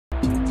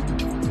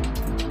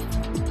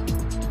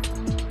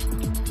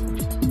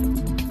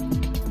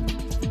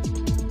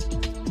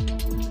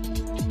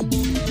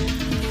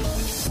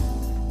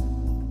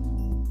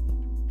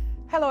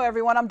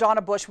everyone. I'm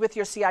Donna Bush with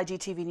your CIG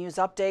TV News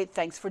Update.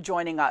 Thanks for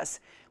joining us.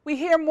 We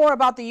hear more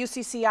about the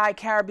UCCI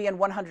Caribbean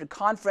 100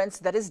 Conference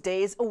that is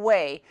days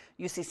away.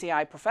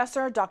 UCCI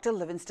professor Dr.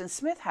 Livingston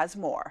Smith has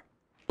more.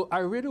 I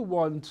really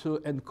want to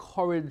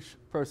encourage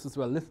persons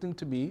who are listening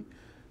to me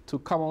to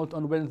come out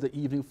on Wednesday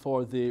evening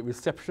for the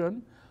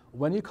reception.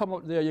 When you come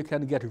out there, you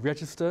can get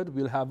registered.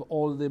 We'll have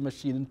all the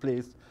machine in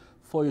place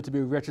for you to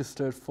be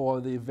registered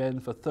for the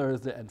event for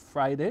Thursday and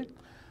Friday.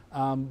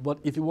 But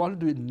if you want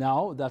to do it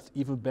now, that's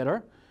even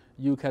better.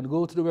 You can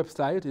go to the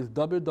website, it's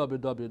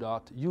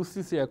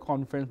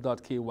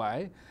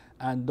www.ucciconference.ky,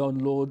 and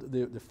download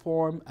the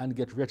form and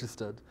get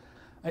registered.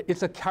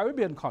 It's a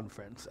Caribbean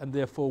conference, and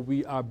therefore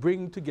we are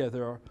bringing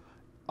together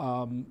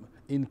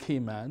in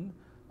Cayman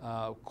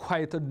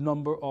quite a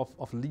number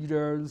of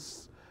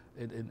leaders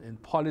in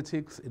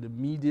politics, in the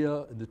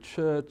media, in the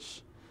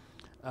church,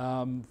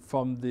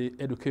 from the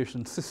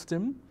education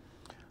system,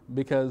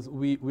 because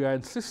we are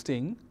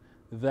insisting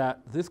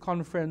that this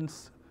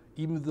conference,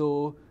 even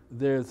though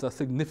there's a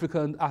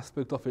significant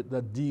aspect of it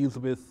that deals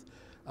with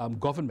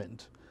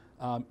government,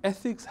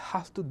 ethics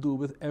has to do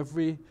with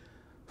every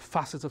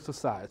facet of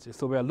society.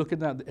 So we are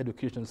looking at the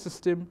education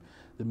system,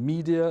 the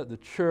media, the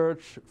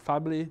church,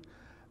 family,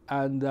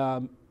 and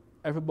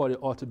everybody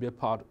ought to be a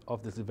part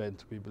of this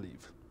event, we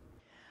believe.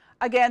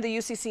 Again, the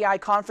UCCI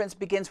conference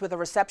begins with a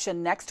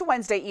reception next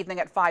Wednesday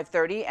evening at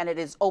 5:30, and it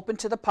is open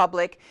to the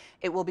public.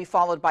 It will be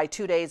followed by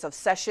 2 days of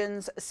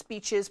sessions,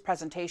 speeches,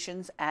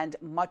 presentations, and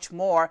much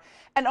more.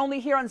 And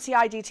only here on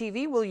CIG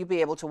TV will you be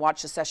able to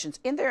watch the sessions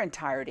in their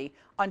entirety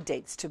on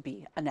dates to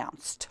be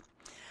announced.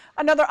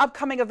 Another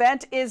upcoming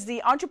event is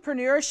the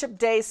Entrepreneurship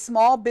Day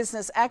Small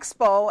Business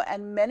Expo,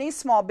 and many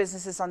small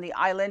businesses on the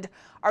island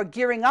are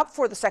gearing up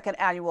for the second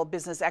annual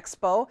Business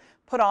Expo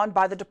put on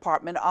by the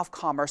Department of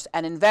Commerce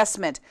and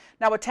Investment.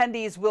 Now,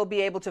 attendees will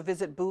be able to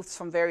visit booths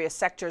from various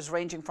sectors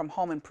ranging from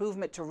home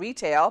improvement to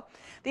retail.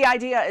 The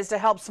idea is to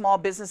help small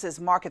businesses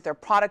market their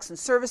products and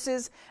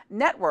services,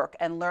 network,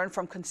 and learn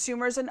from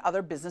consumers and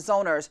other business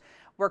owners.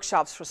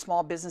 Workshops for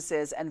small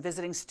businesses and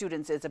visiting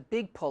students is a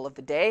big pull of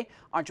the day.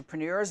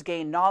 Entrepreneurs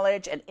gain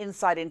knowledge and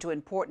insight into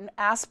important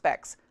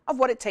aspects of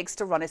what it takes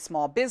to run a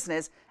small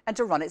business and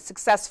to run it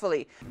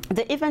successfully.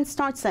 The event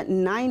starts at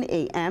 9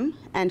 a.m.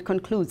 and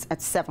concludes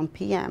at 7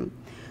 p.m.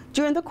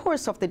 During the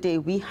course of the day,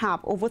 we have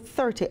over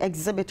 30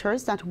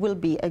 exhibitors that will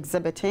be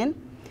exhibiting.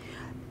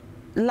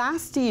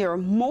 Last year,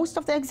 most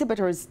of the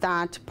exhibitors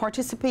that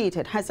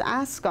participated has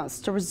asked us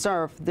to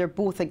reserve their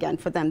booth again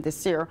for them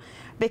this year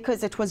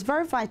because it was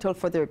very vital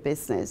for their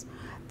business.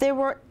 They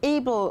were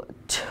able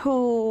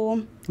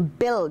to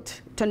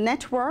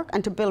network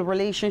and to build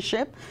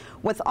relationship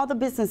with other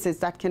businesses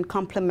that can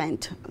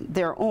complement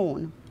their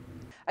own.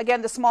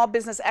 Again, the Small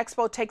Business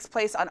Expo takes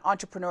place on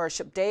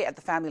Entrepreneurship Day at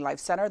the Family Life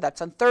Center. That's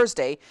on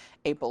Thursday,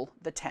 April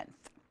the 10th.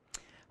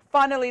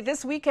 Finally,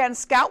 this weekend,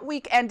 Scout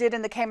Week ended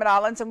in the Cayman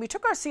Islands, and we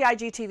took our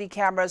CIG TV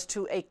cameras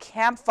to a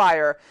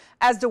campfire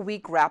as the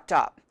week wrapped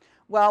up.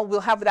 Well, we'll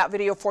have that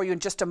video for you in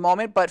just a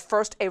moment, but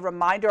first, a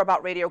reminder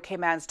about Radio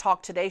Cayman's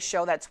Talk Today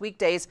show. That's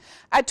weekdays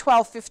at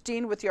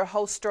 12:15 with your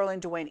host,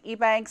 Sterling Dwayne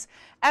Ebanks.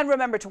 And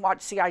remember to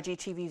watch CIG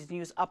TV's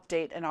news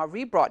update and our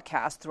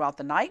rebroadcast throughout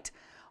the night,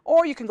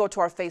 or you can go to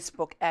our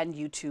Facebook and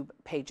YouTube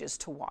pages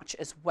to watch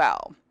as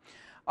well.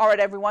 All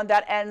right, everyone,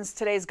 that ends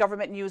today's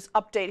government news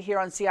update here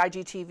on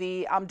CIG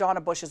TV. I'm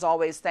Donna Bush, as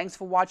always. Thanks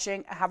for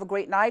watching. Have a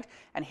great night.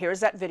 And here's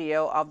that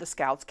video of the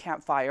Scouts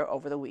campfire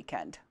over the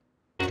weekend.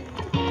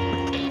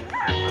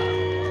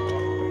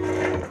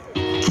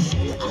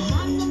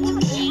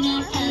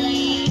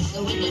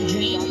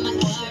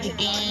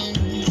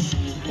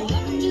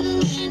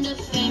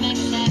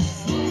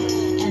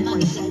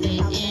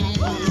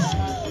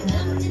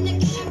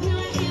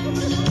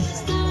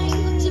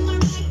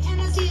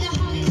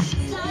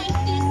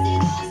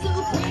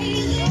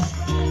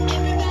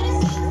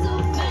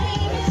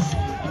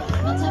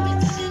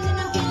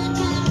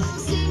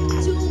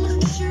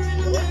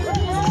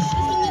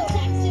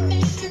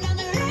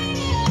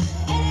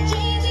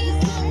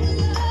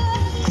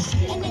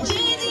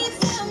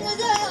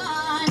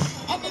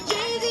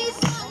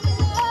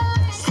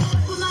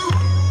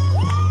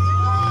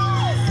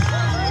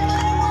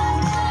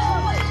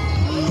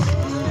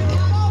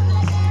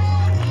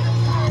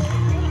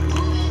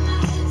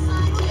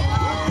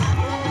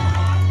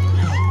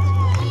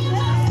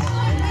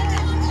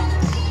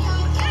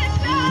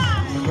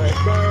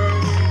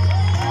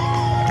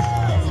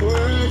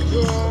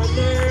 We're